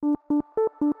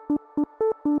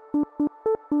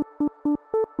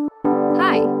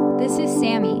This is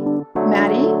Sammy,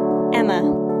 Maddie, Emma,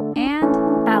 and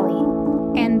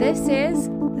Allie, and this is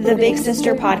the Big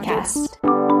Sister Podcast.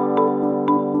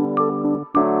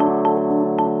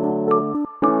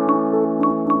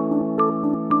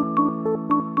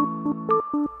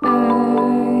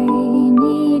 I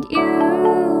need you,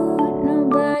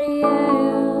 nobody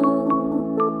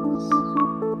else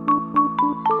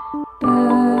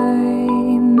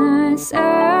by my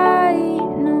side,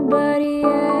 nobody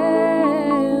else.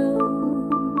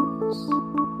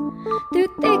 Through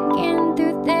thick and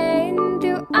through thin,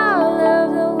 through all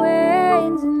of the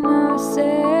winds and losses,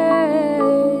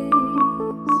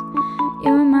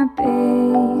 you're my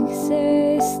big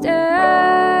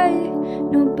sister,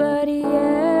 nobody else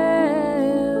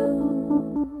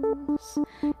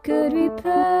could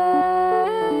replace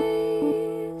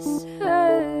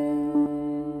her.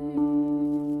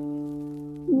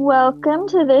 welcome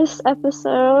to this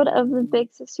episode of the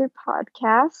Big Sister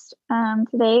Podcast.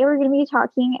 Today we're going to be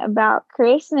talking about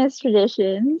Christmas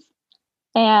traditions,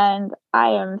 and I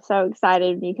am so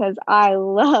excited because I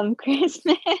love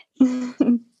Christmas.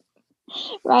 Riley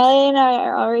and I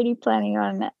are already planning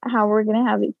on how we're going to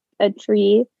have a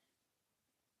tree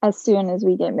as soon as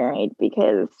we get married,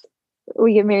 because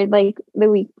we get married like the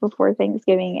week before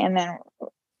Thanksgiving, and then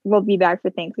we'll be back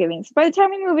for Thanksgiving. So by the time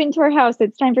we move into our house,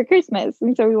 it's time for Christmas,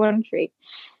 and so we want a tree.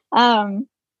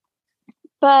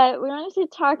 But we wanted to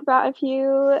talk about a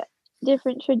few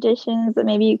different traditions that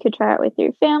maybe you could try out with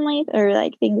your family, or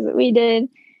like things that we did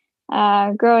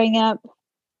growing up.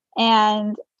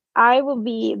 And I will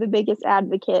be the biggest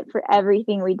advocate for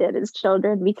everything we did as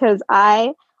children because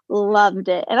I loved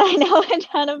it. And I know a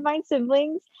ton of my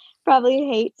siblings probably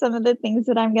hate some of the things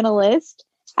that I'm going to list.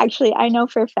 Actually, I know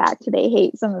for a fact they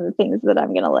hate some of the things that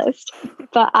I'm going to list.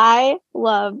 But I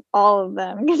love all of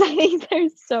them because I think they're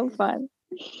so fun.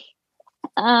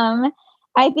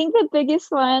 I think the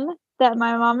biggest one that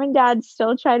my mom and dad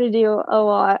still try to do a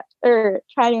lot, or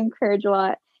try to encourage a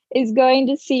lot, is going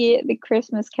to see the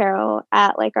Christmas Carol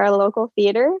at like our local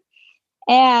theater.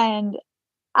 And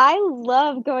I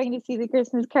love going to see the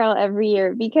Christmas Carol every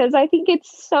year because I think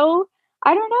it's so,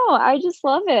 I don't know, I just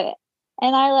love it.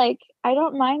 And I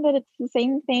don't mind that it's the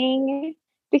same thing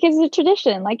because it's a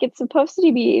tradition. Like, it's supposed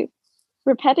to be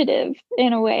repetitive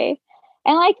in a way.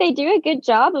 And like, they do a good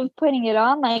job of putting it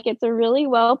on. Like, it's a really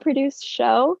well produced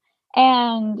show.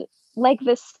 And like,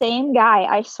 the same guy,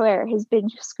 I swear, has been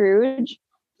Scrooge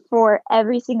for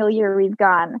every single year we've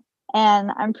gone. And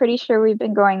I'm pretty sure we've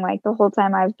been going like the whole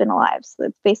time I've been alive. So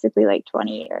it's basically like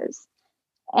 20 years.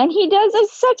 And he does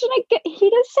such a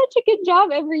good job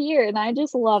every year. And I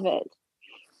just love it.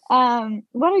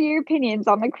 What are your opinions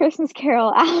on the Christmas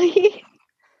Carol, Allie?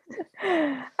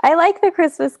 I like the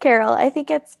Christmas Carol. I think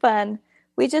it's fun.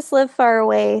 We just live far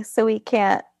away, so we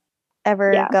can't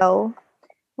ever go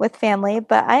with family,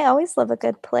 but I always love a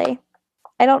good play.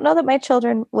 I don't know that my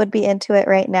children would be into it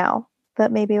right now,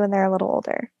 but maybe when they're a little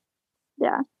older.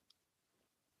 Yeah.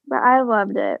 But I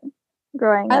loved it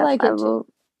growing up. I like it too.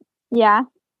 Yeah.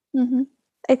 Mm-hmm.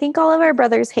 I think all of our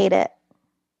brothers hate it.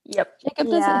 Yep. Jacob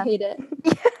doesn't hate it.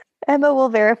 Emma will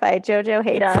verify. Jojo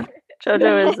hates it.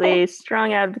 Jojo is a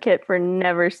strong advocate for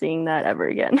never seeing that ever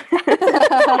again.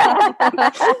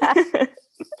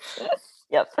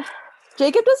 Yep.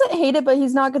 Jacob doesn't hate it, but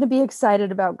he's not going to be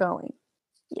excited about going.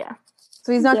 Yeah.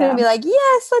 So he's not going to be like,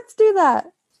 yes, let's do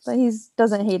that. But he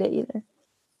doesn't hate it either.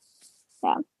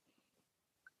 Yeah.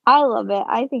 I love it.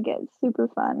 I think it's super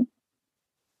fun.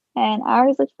 And I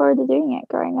always look forward to doing it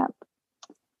growing up.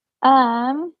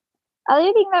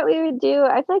 Other thing that we would do,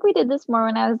 I feel like we did this more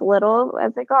when I was little.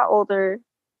 As I got older,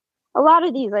 a lot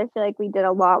of these I feel like we did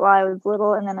a lot while I was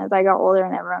little, and then as I got older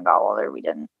and everyone got older, we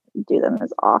didn't do them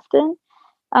as often.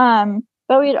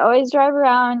 But we'd always drive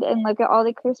around and look at all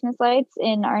the Christmas lights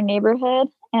in our neighborhood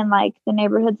and like the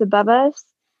neighborhoods above us,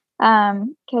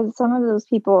 because some of those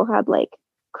people had like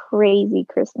crazy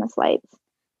Christmas lights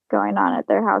going on at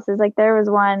their houses. Like, there was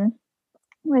one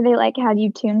where they like had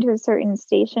you tuned to a certain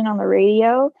station on the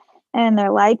radio, and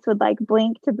their lights would like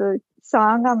blink to the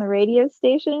song on the radio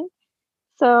station.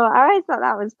 So I always thought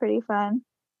that was pretty fun.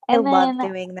 And I love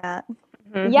doing that.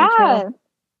 Mm-hmm. Yeah.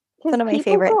 It's one of my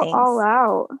favorite things. All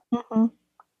out. Mm-hmm.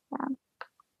 Yeah.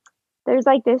 There's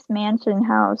like this mansion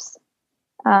house,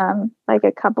 like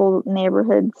a couple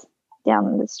neighborhoods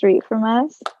down the street from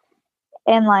us.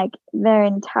 And like their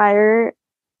entire,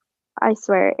 I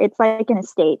swear, it's like an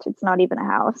estate. It's not even a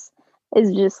house.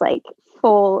 It's just like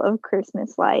full of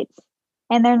Christmas lights.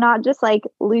 And they're not just like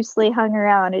loosely hung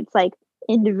around. It's like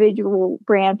individual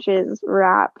branches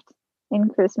wrapped in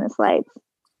Christmas lights.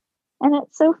 And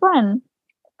it's so fun.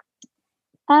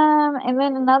 And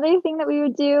then another thing that we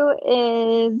would do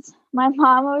is my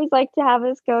mom always liked to have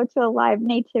us go to a live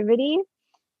nativity,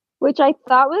 which I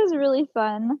thought was really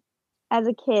fun as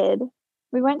a kid.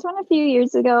 We went to one a few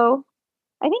years ago.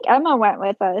 I think Emma went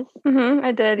with us.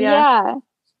 I did, yeah. Yeah.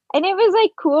 And it was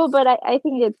like cool, but I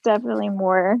think it's definitely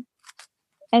more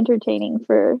entertaining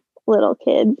for little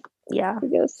kids. Yeah. To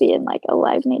go see in like a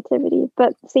live nativity.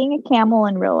 But seeing a camel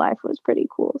in real life was pretty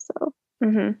cool. So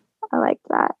I liked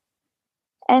that.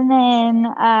 And then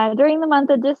during the month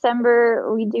of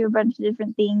December, we do a bunch of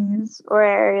different things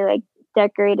where like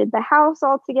decorated the house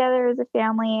all together as a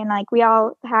family. And like we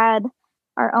all had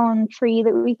our own tree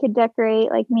that we could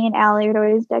decorate. Like me and Allie would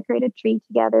always decorate a tree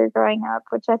together growing up,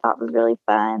 which I thought was really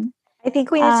fun. I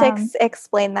think we need to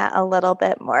explain that a little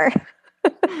bit more.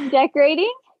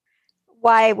 Decorating?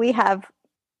 Why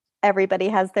everybody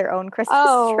has their own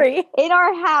Christmas tree. In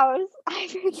our house. I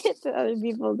forget that other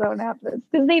people don't have this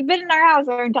because they've been in our house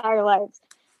our entire lives.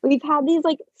 We've had these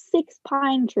like 6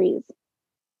 pine trees.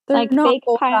 They're like not fake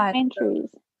pine trees.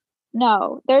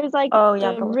 No, there's like a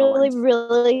really,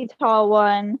 really tall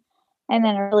one, and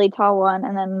then a really tall one,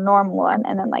 and then a normal one,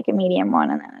 and then like a medium one,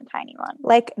 and then a tiny one.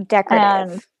 Like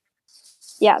decorative. And,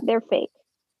 yeah, they're fake.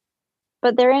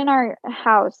 But they're in our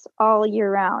house all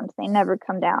year round. They never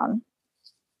come down.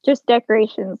 Just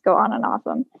decorations go on and off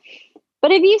them.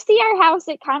 But if you see our house,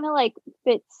 it kind of like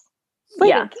fits what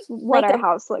like our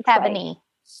house looks cabin-y. like.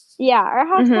 Yeah, our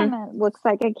house kind of looks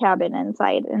like a cabin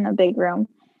inside in a big room.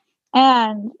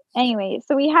 And anyway,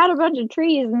 so we had a bunch of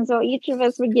trees, and so each of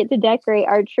us would get to decorate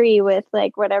our tree with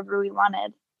like whatever we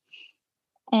wanted.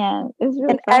 And it was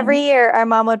really fun. Every year our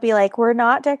mom would be like, we're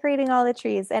not decorating all the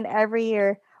trees. And every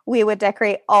year we would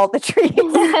decorate all the trees.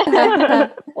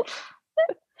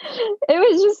 It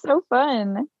was just so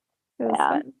fun. It was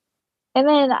fun. And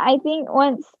then I think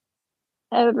once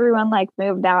everyone like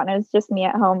moved out and it was just me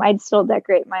at home, I'd still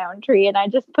decorate my own tree, and I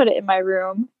just put it in my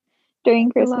room during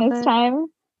Christmas time.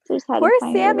 So poor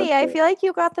Sammy, I feel like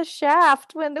you got the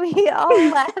shaft when we all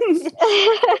left.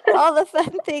 All the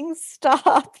fun things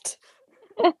stopped.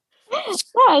 Yeah,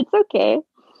 it's okay.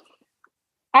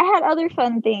 I had other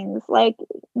fun things like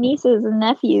nieces and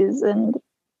nephews and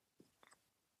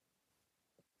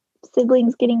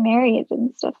siblings getting married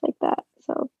and stuff like that.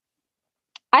 So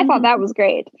I thought that was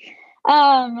great.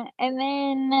 And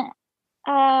then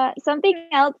something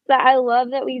else that I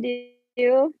love that we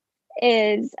do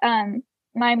is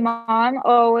my mom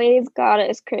always got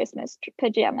us Christmas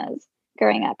pajamas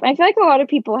growing up. I feel like a lot of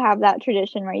people have that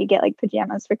tradition where you get like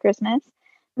pajamas for Christmas.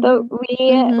 But we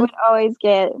would always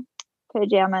get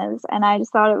pajamas, and I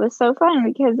just thought it was so fun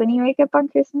because then you wake up on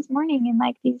Christmas morning in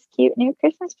like these cute new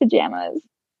Christmas pajamas,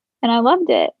 and I loved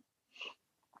it.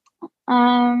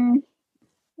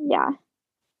 Yeah.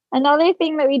 Another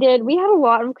thing that we did, we had a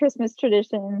lot of Christmas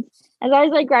traditions. As I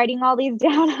was like writing all these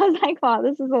down, I was like, wow,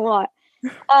 this is a lot.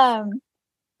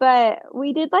 But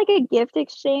we did like a gift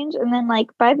exchange, and then like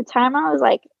by the time I was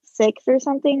like 6 or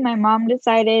something, my mom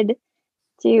decided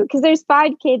to, because there's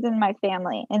 5 kids in my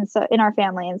family, and so in our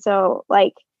family, and so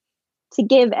like to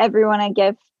give everyone a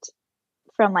gift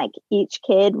from like each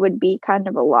kid would be kind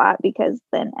of a lot, because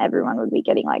then everyone would be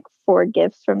getting like 4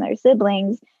 gifts from their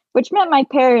siblings, which meant my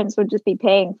parents would just be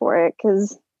paying for it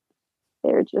because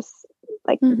they're just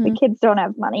like the kids don't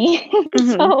have money.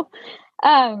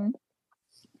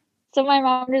 So my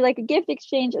mom did like a gift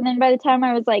exchange, and then by the time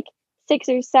I was like 6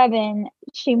 or 7,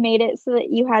 she made it so that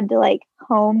you had to like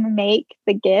home make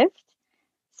the gift.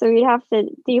 So we'd have to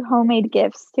do homemade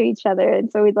gifts to each other, and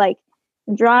so we'd like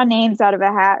draw names out of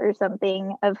a hat or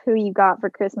something of who you got for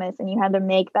Christmas, and you had to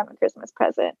make them a Christmas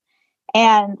present.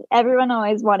 And everyone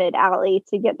always wanted Allie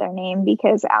to get their name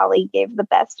because Allie gave the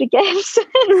best of gifts.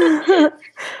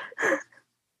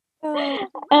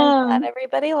 And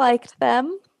everybody liked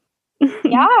them.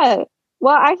 Yeah.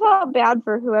 Well, I felt bad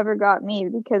for whoever got me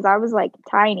because I was like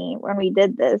tiny when we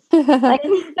did this. Like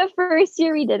the first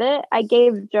year we did it, I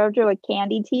gave JoJo a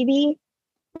candy TV,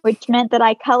 which meant that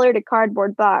I colored a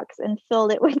cardboard box and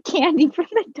filled it with candy from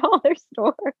the dollar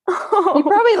store. You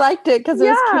probably liked it because it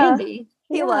was candy.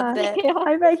 He loved it. Yeah.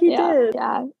 I bet he did.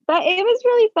 Yeah. But it was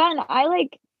really fun.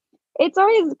 It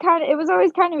was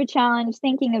always kind of a challenge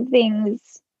thinking of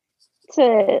things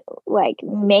to like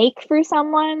make for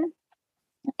someone.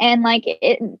 And like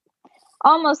it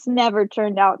almost never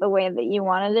turned out the way that you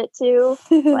wanted it to,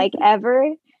 like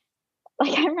ever.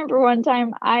 Like I remember one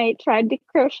time I tried to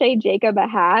crochet Jacob a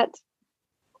hat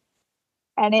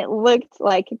and it looked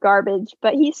like garbage,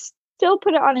 but he still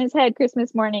put it on his head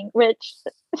Christmas morning, which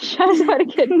shows what a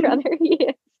good brother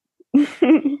he is.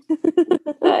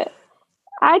 But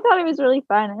I thought it was really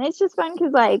fun. And it's just fun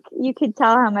because, like, you could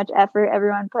tell how much effort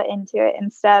everyone put into it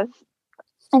and stuff.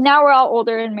 And now we're all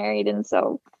older and married. And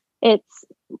so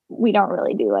we don't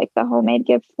really do like the homemade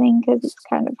gift thing because it's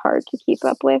kind of hard to keep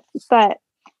up with. But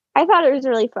I thought it was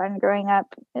really fun growing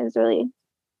up. It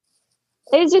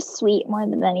was just sweet more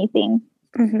than anything.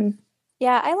 Mm-hmm.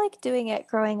 Yeah, I like doing it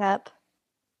growing up.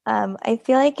 I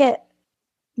feel like it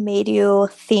made you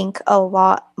think a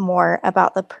lot more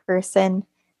about the person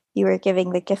you were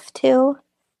giving the gift to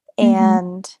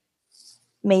and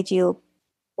made you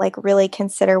like really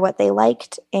consider what they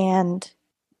liked and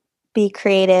be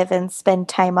creative and spend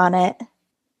time on it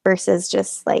versus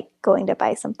just like going to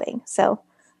buy something. So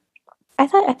I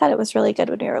thought it was really good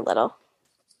when we were little.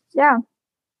 Yeah.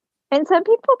 And some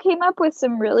people came up with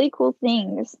some really cool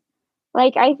things.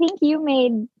 Like, I think you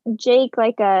made Jake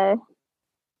like a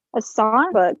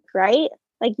songbook, right?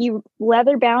 Like, you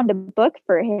leather bound a book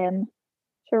for him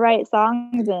to write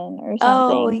songs in or something.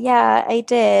 Oh, yeah, I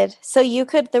did. So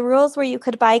the rules were you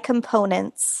could buy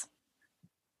components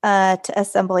to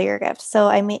assemble your gift. So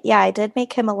I did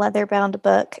make him a leather bound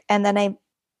book, and then I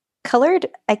colored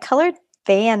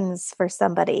vans for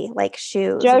somebody, like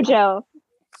shoes. JoJo.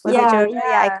 Was it JoJo?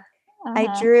 Yeah.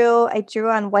 I drew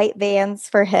on white vans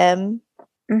for him.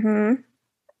 Mm-hmm.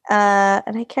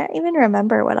 And I can't even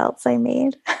remember what else I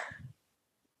made.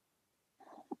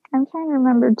 I'm trying to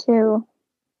remember too.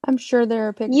 I'm sure there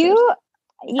are pictures. You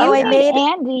I made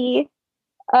Andy.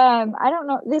 I don't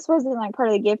know. This wasn't like part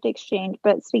of the gift exchange,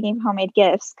 but speaking of homemade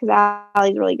gifts, because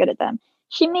Allie's really good at them.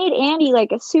 She made Andy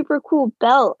like a super cool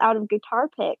belt out of guitar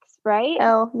picks, right?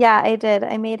 Oh, yeah, I did.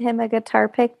 I made him a guitar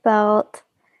pick belt.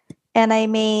 And I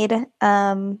made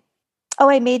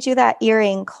I made you that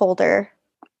earring holder.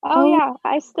 Oh yeah,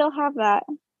 I still have that.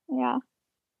 Yeah.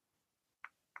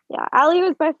 Yeah, Allie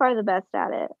was by far the best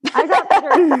at it. I got better.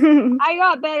 I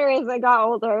got better as I got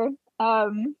older.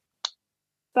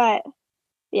 But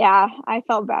yeah, I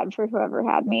felt bad for whoever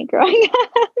had me growing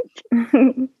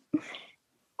up.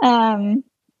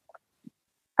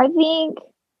 I think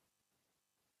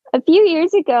a few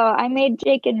years ago I made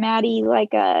Jake and Maddie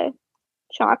like a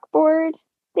chalkboard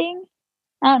thing.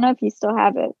 I don't know if you still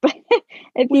have it, but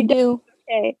if we you do,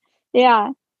 okay.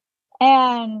 Yeah.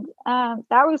 And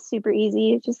that was super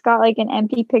easy. Just got like an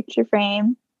empty picture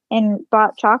frame and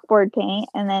bought chalkboard paint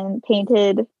and then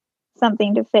painted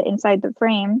something to fit inside the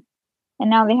frame. And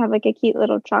now they have like a cute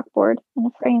little chalkboard in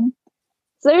a frame.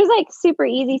 So there's like super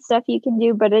easy stuff you can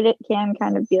do, but it can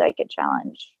kind of be like a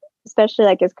challenge, especially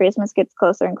like as Christmas gets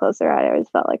closer and closer. I always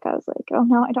felt like I was like, oh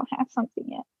no, I don't have something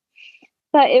yet.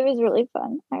 But it was really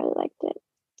fun. I really liked it.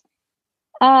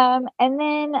 And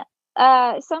then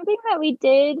something that we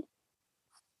did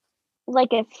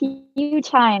like a few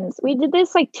times. We did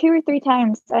this like 2 or 3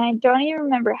 times, and I don't even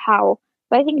remember how,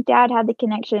 but I think Dad had the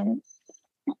connection.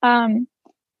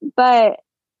 But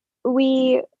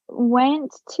we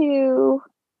went to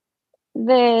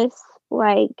this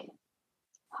like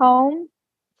home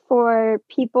for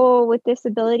people with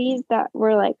disabilities that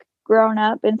were like grown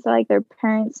up, and so like their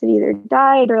parents had either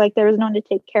died or like there was no one to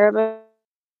take care of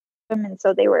them, and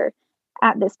so they were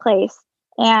at this place.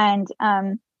 And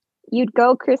you'd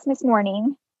go Christmas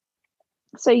morning.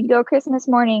 So you'd go Christmas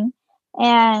morning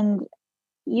and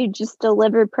you just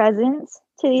deliver presents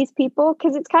to these people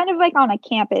because it's kind of like on a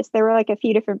campus. There were like a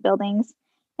few different buildings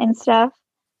and stuff.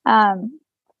 And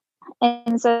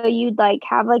so you'd like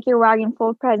have like your wagon full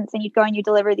of presents and you'd go and you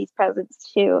deliver these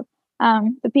presents to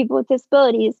the people with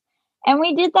disabilities. And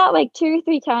we did that like 2 or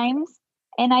 3 times.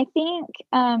 And I think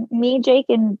me, Jake,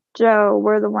 and Joe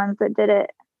were the ones that did it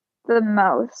the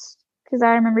most because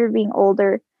I remember being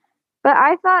older. But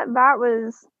I thought that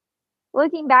was,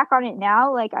 looking back on it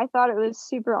now, like I thought it was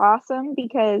super awesome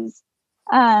because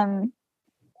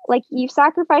like you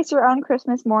sacrifice your own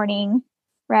Christmas morning,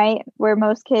 right? Where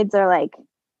most kids are like,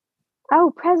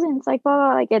 oh, presents, like blah,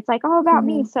 blah, like it's like all about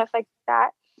me, stuff like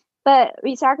that. But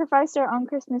we sacrificed our own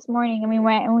Christmas morning and we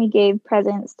went and we gave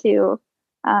presents to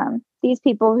these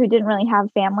people who didn't really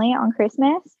have family on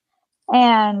Christmas.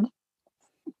 And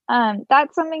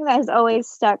that's something that has always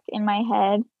stuck in my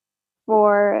head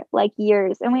for like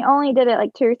years. And we only did it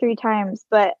like 2 or 3 times,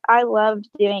 but I loved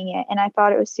doing it and I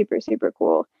thought it was super, super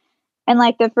cool. And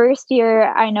like the first year,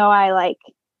 I know I like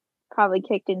probably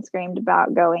kicked and screamed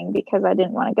about going because I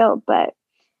didn't want to go, but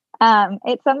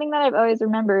it's something that I've always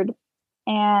remembered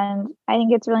and I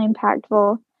think it's really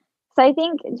impactful. So I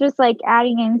think just like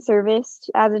adding in service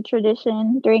as a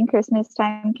tradition during Christmas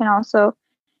time can also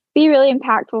be really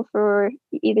impactful for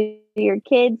either your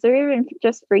kids or even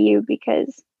just for you,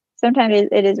 because sometimes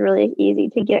it is really easy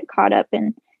to get caught up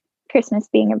in Christmas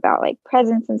being about like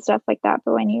presents and stuff like that.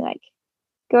 But when you like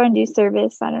go and do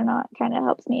service. I don't know. It kind of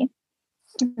helps me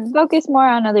focus more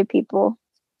on other people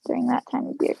during that time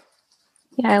of year.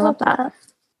 Yeah, I love that.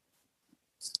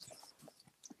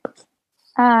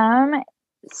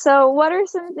 So what are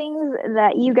some things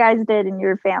that you guys did in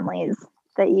your families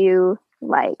that you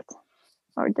liked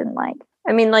or didn't like?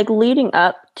 I mean, like leading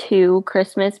up to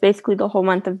Christmas, basically the whole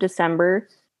month of December,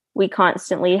 we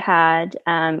constantly had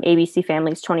ABC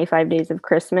Family's 25 Days of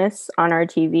Christmas on our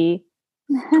TV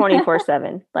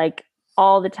 24/7, like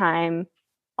all the time.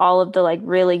 All of the like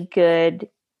really good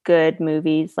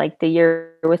movies, like The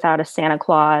Year Without a Santa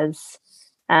Claus,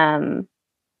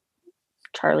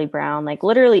 Charlie Brown, like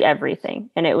literally everything.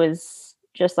 And it was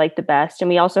just like the best. And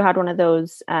we also had one of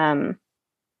those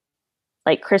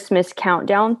like Christmas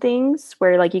countdown things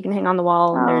where like you can hang on the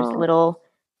wall and there's little,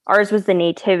 ours was the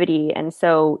nativity. And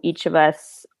so each of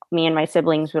us, me and my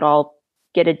siblings, would all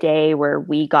get a day where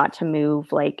we got to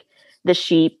move like the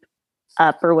sheep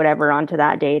up or whatever onto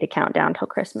that day to count down till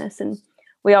Christmas. And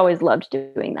we always loved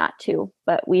doing that too.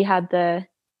 But we had the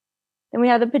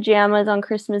pajamas on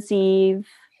Christmas Eve.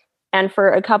 And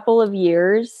for a couple of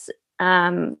years,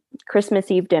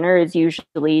 Christmas Eve dinner is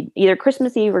usually either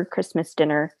Christmas Eve or Christmas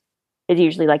dinner is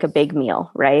usually like a big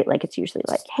meal, right? Like it's usually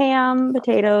like ham,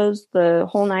 potatoes, the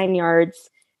whole 9 yards.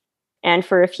 And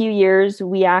for a few years,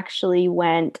 we actually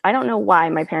went, I don't know why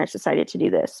my parents decided to do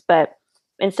this, but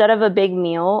instead of a big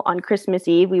meal on Christmas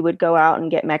Eve, we would go out and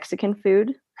get Mexican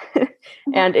food.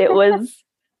 And it was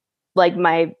like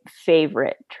my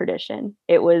favorite tradition.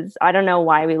 It was, I don't know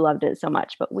why we loved it so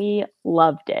much, but we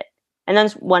loved it. And then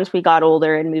once we got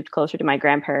older and moved closer to my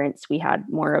grandparents, we had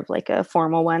more of like a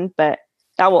formal one, but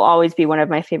that will always be one of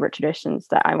my favorite traditions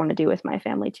that I want to do with my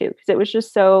family too. Because it was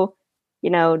just so,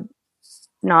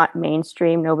 not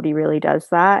mainstream. Nobody really does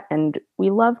that. And we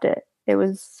loved it. It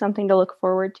was something to look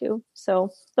forward to.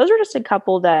 So those were just a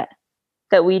couple that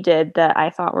we did that I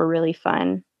thought were really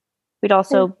fun. We'd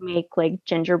also make like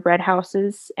gingerbread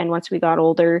houses. And once we got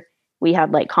older, we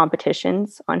had like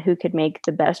competitions on who could make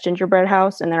the best gingerbread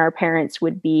house. And then our parents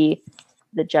would be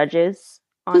the judges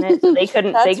on it. So they could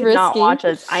not watch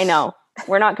us. I know.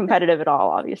 We're not competitive at all,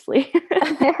 obviously.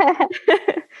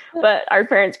 But our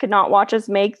parents could not watch us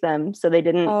make them. So they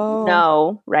didn't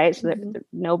know, right? So there's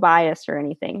no bias or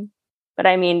anything. But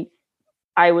I mean,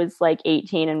 I was like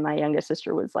 18 and my youngest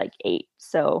sister was like 8.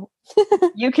 So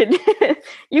you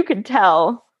could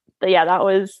tell. But yeah, that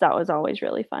was always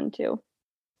really fun too.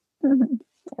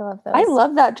 I love those. I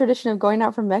love that tradition of going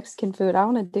out for Mexican food. I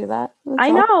want to do that.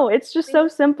 I know. It's just so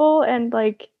simple and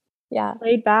like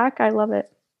laid back. I love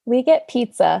it. We get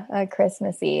pizza on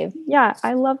Christmas Eve. Yeah,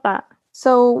 I love that.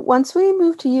 So once we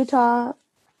moved to Utah,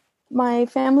 my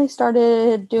family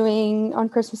started doing on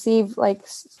Christmas Eve, like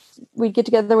we'd get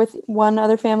together with one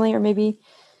other family, or maybe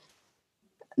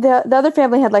the other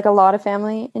family had like a lot of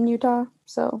family in Utah.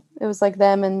 So it was like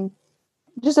them and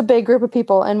just a big group of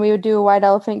people. And we would do a white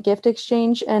elephant gift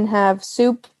exchange and have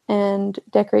soup and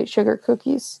decorate sugar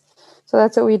cookies. So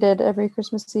that's what we did every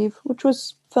Christmas Eve, which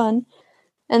was fun.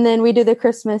 And then we do the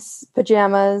Christmas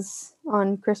pajamas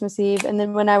on Christmas Eve. And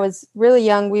then when I was really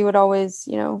young, we would always,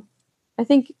 I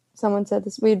think someone said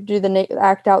this, we'd do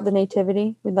act out the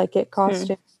nativity. We'd like get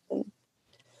costumes and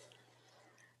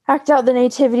act out the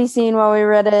nativity scene while we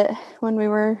read it when we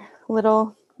were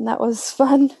little. And that was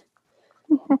fun.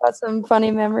 Got some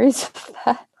funny memories of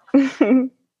that.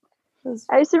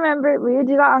 I just remember we would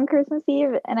do that on Christmas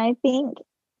Eve, and I think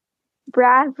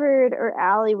Bradford or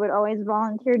Allie would always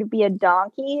volunteer to be a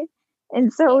donkey.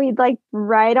 And so we'd like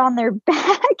ride on their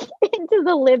back into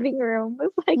the living room.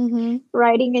 It was like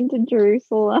riding into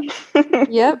Jerusalem.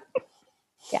 Yep.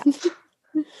 Yeah.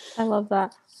 I love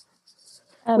that.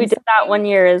 We did that one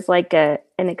year as like an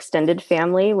extended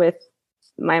family with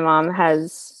my mom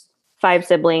has 5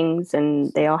 siblings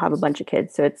and they all have a bunch of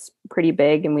kids. So it's pretty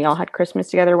big. And we all had Christmas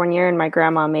together one year and my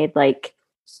grandma made like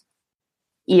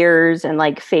ears and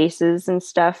like faces and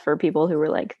stuff for people who were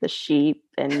like the sheep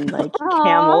and like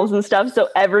camels and stuff, so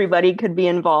everybody could be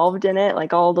involved in it,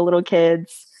 like all the little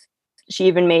kids. She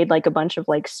even made like a bunch of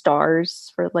like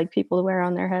stars for like people to wear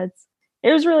on their heads.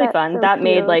 It was really fun. So that cute.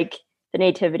 Made like the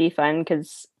nativity fun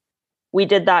because we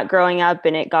did that growing up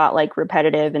and it got like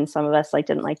repetitive and some of us like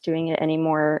didn't like doing it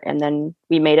anymore, and then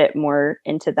we made it more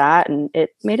into that and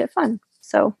it made it fun,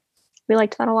 so we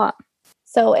liked that a lot.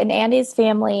 So in Andy's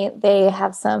family, they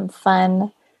have some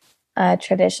fun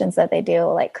traditions that they do,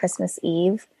 like Christmas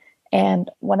Eve. And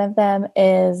one of them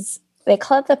is, they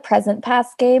call it the present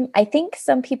pass game. I think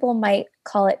some people might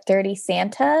call it Dirty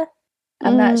Santa.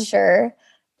 I'm not sure.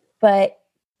 But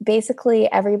basically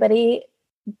everybody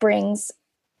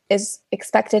is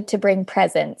expected to bring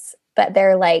presents, but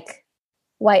they're like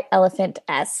white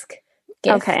elephant-esque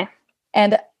gift. Okay.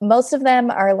 And most of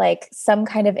them are like some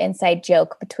kind of inside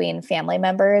joke between family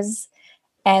members.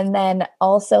 And then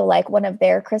also like one of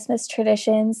their Christmas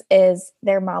traditions is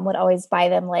their mom would always buy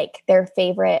them like their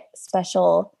favorite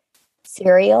special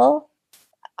cereal.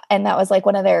 And that was like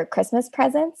one of their Christmas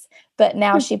presents. But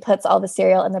now she puts all the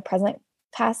cereal in the present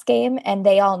past game, and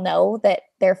they all know that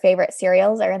their favorite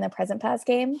cereals are in the present past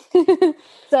game.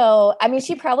 So, I mean,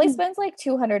 she probably spends like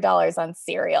 $200 on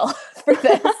cereal for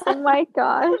this. Oh my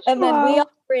gosh. And then we all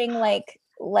bring like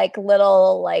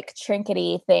little like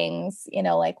trinkety things, you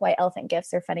know, like white elephant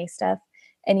gifts or funny stuff.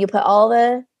 And you put all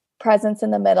the presents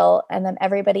in the middle, and then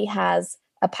everybody has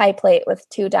a pie plate with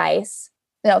 3 dice.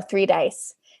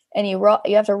 And you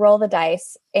have to roll the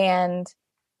dice, and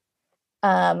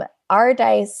our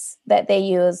dice that they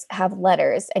use have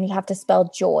letters, and you have to spell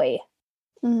joy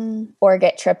or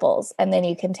get triples, and then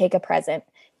you can take a present.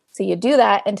 So you do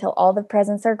that until all the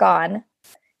presents are gone.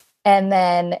 And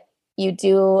then you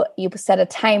set a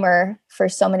timer for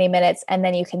so many minutes, and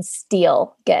then you can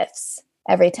steal gifts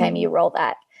every time you roll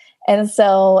that. And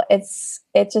so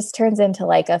it just turns into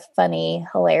like a funny,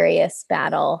 hilarious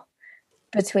battle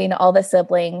between all the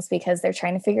siblings because they're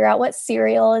trying to figure out what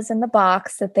cereal is in the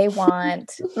box that they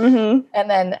want. And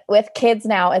then with kids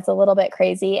now, it's a little bit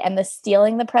crazy. And the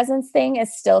stealing the presents thing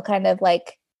is still kind of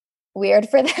like weird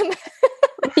for them.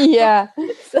 Yeah.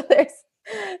 So there's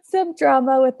some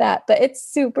drama with that, but it's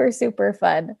super, super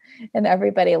fun. And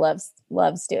everybody loves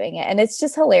doing it. And it's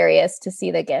just hilarious to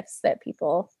see the gifts that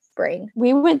people bring.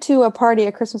 We went to a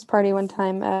Christmas party one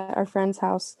time at our friend's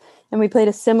house, and we played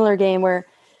a similar game where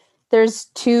there's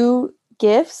 2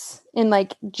 gifts in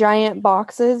like giant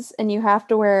boxes, and you have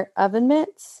to wear oven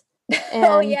mitts. And,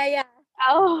 Oh, yeah.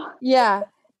 Yeah.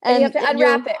 And you have to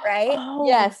unwrap it, right? Oh.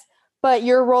 Yes. But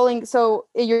you're rolling, so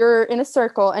you're in a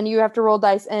circle, and you have to roll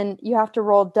dice, and you have to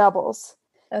roll doubles.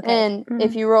 Okay. And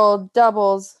if you roll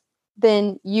doubles,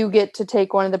 then you get to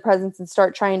take one of the presents and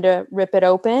start trying to rip it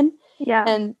open. Yeah.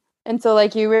 And so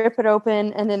like you rip it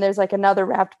open, and then there's like another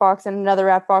wrapped box and another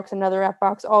wrapped box, another wrapped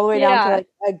box, all the way down to like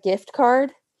a gift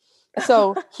card.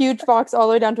 So huge box all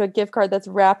the way down to a gift card that's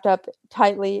wrapped up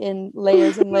tightly in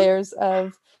layers and layers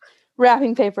of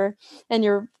wrapping paper. And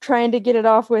you're trying to get it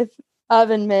off with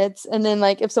oven mitts. And then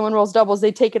like if someone rolls doubles,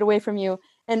 they take it away from you.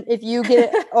 And if you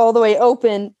get it all the way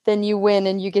open, then you win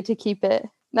and you get to keep it.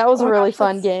 That was a really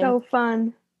fun game. So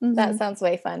fun. That sounds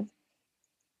way fun.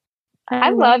 I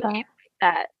love games like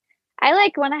that. I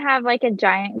like want to have like a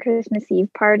giant Christmas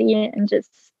Eve party and just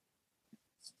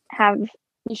have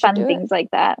fun things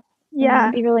like that. Yeah.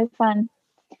 It'd be really fun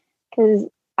because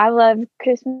I love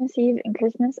Christmas Eve and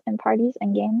Christmas and parties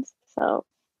and games. So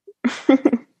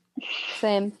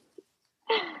same.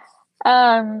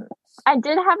 I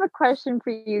did have a question for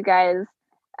you guys.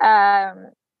 How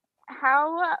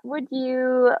would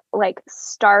you like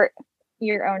start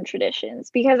your own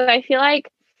traditions? Because I feel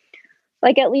like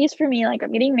at least for me, like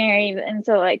I'm getting married, and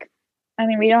so like, I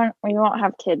mean, we won't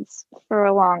have kids for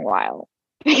a long while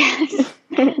because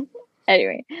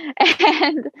anyway,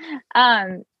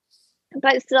 and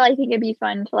but still, I think it'd be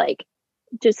fun to like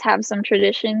just have some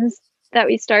traditions that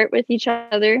we start with each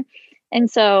other, and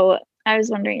so I was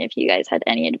wondering if you guys had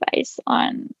any advice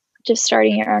on just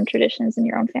starting your own traditions in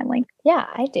your own family. Yeah,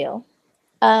 I do.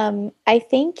 I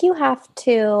think you have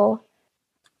to.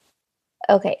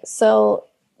 Okay, so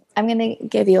I'm going to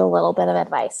give you a little bit of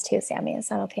advice too, Sammy. Is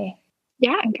that okay?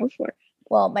 Yeah, go for it.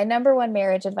 Well, my number one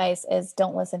marriage advice is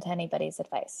don't listen to anybody's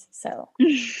advice. So,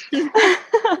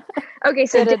 okay,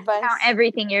 so discount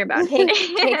everything you're about. Take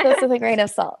this with a grain of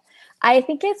salt. I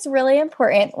think it's really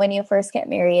important when you first get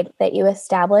married that you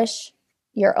establish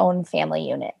your own family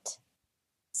unit.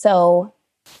 So,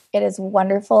 it is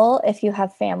wonderful if you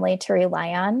have family to rely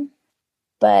on,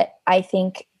 but I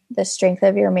think the strength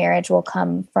of your marriage will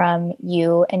come from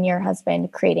you and your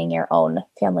husband creating your own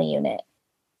family unit.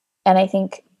 And I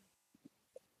think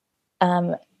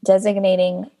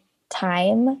designating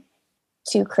time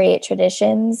to create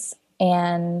traditions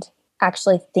and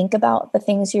actually think about the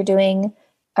things you're doing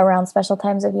around special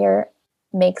times of year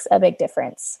makes a big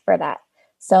difference for that.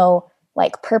 So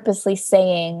like purposely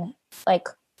saying like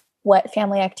what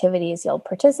family activities you'll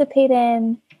participate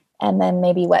in, and then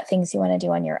maybe what things you want to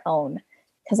do on your own.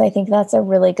 Because I think that's a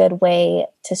really good way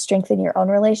to strengthen your own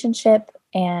relationship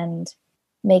and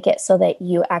make it so that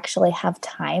you actually have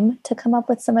time to come up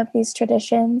with some of these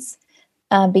traditions.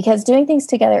 Because doing things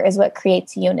together is what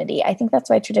creates unity. I think that's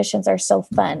why traditions are so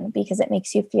fun, because it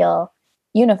makes you feel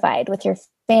unified with your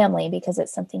family because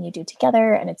it's something you do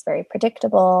together and it's very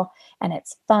predictable and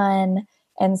it's fun.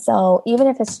 And so even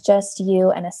if it's just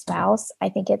you and a spouse, I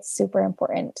think it's super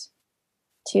important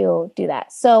to do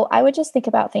that. So I would just think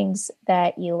about things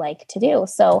that you like to do.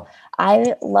 So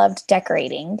I loved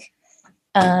decorating.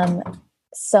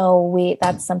 So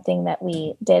that's something that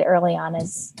we did early on,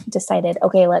 is decided,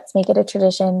 okay, let's make it a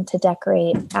tradition to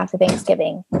decorate after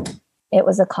Thanksgiving. It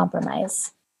was a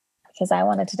compromise because I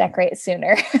wanted to decorate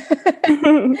sooner.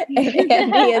 And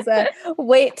Andy is a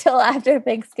wait till after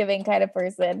Thanksgiving kind of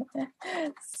person.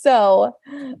 So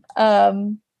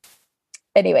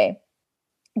anyway,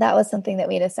 that was something that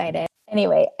we decided.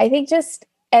 Anyway, I think just,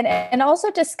 and also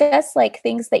discuss like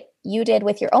things that you did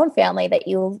with your own family that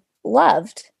you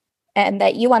loved and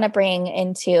that you want to bring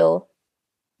into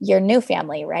your new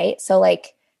family, right? So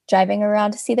like driving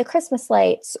around to see the Christmas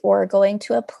lights, or going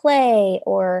to a play,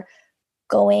 or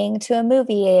going to a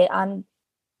movie on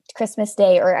Christmas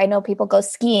Day, or I know people go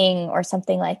skiing or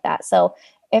something like that. So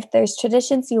if there's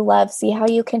traditions you love, see how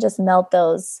you can just meld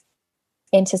those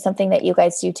into something that you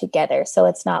guys do together. So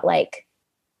it's not like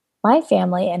my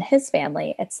family and his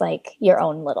family. It's like your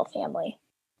own little family.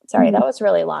 Sorry, that was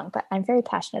really long, but I'm very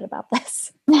passionate about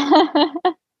this. No,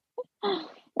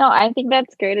 I think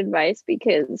that's great advice,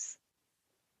 because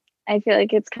I feel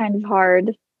like it's kind of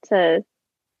hard to,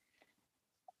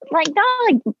 like, not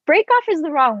like break off is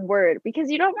the wrong word, because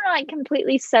you don't want to like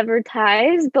completely sever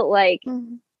ties, but like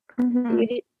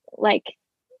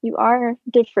you are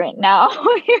different now.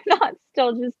 You're not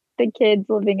still just the kids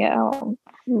living at home.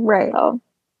 Right. So,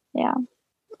 yeah.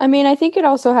 I mean, I think it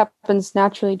also happens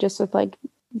naturally just with like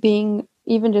being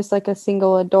even just like a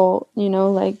single adult, you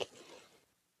know, like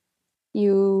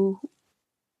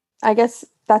I guess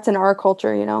that's in our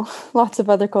culture, you know. Lots of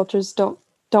other cultures don't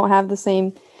have the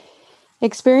same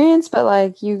experience, but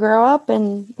like you grow up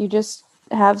and you just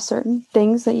have certain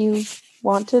things that you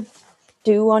want to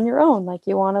do on your own. Like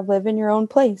you want to live in your own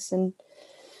place, and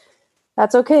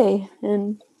that's okay.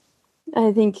 And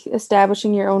I think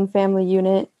establishing your own family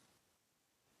unit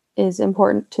is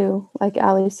important too, like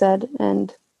Ali said,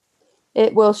 and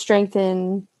it will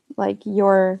strengthen like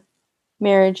your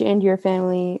marriage and your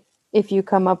family if you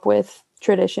come up with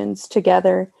traditions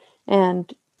together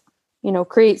and, you know,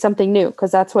 create something new,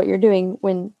 because that's what you're doing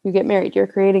when you get married. You're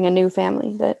creating a new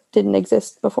family that didn't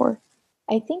exist before.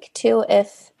 I think too,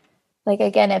 if like,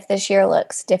 again, if this year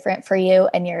looks different for you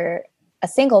and you're a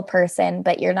single person,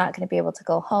 but you're not going to be able to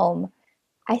go home,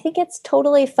 I think it's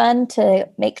totally fun to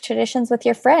make traditions with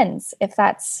your friends. If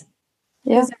that's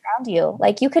who's around you,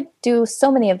 like you could do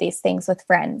so many of these things with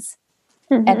friends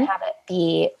and have it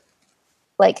be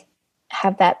like,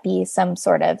 have that be some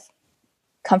sort of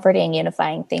comforting,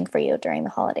 unifying thing for you during the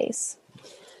holidays.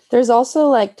 There's also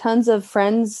like tons of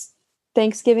Friends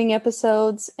Thanksgiving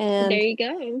episodes, and there you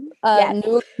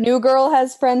go. New Girl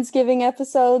has Friendsgiving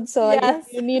episodes, so like,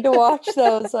 you need to watch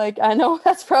those. Like, I know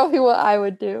that's probably what I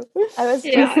would do. I was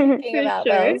just thinking about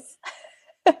those.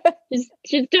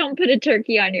 just don't put a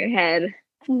turkey on your head.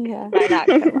 Yeah, might not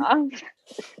come off.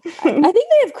 I think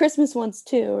they have Christmas ones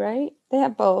too, right? They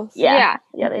have both. Yeah,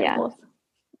 they have both.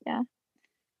 Yeah.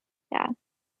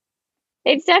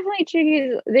 It's definitely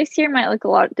tricky. This year might look a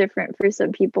lot different for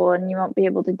some people, and you won't be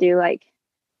able to do like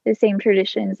the same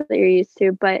traditions that you're used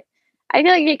to. But I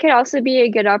feel like it could also be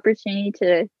a good opportunity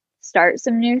to start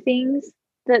some new things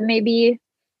that maybe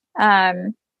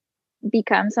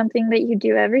become something that you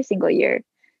do every single year.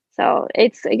 So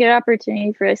it's a good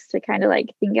opportunity for us to kind of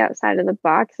like think outside of the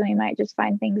box, and we might just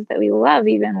find things that we love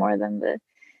even more than the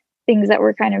things that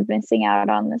we're kind of missing out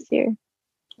on this year.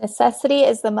 Necessity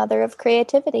is the mother of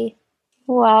creativity.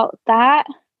 Well, that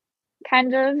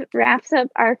kind of wraps up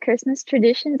our Christmas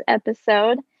traditions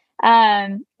episode. We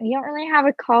don't really have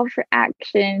a call for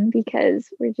action because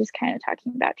we're just kind of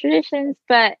talking about traditions,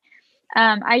 but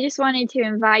I just wanted to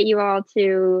invite you all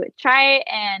to try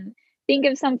and think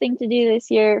of something to do this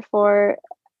year to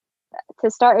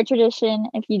start a tradition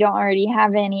if you don't already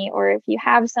have any, or if you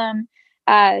have some,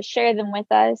 share them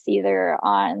with us either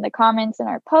on the comments in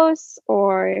our posts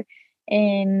or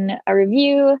in a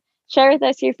review. Share with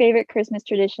us your favorite Christmas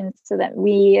traditions so that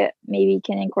we maybe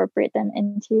can incorporate them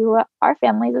into our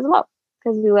families as well,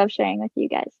 because we love sharing with you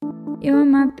guys. You're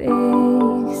my big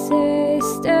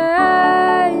sister,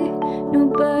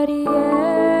 nobody else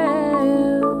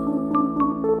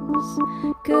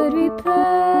could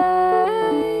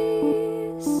replace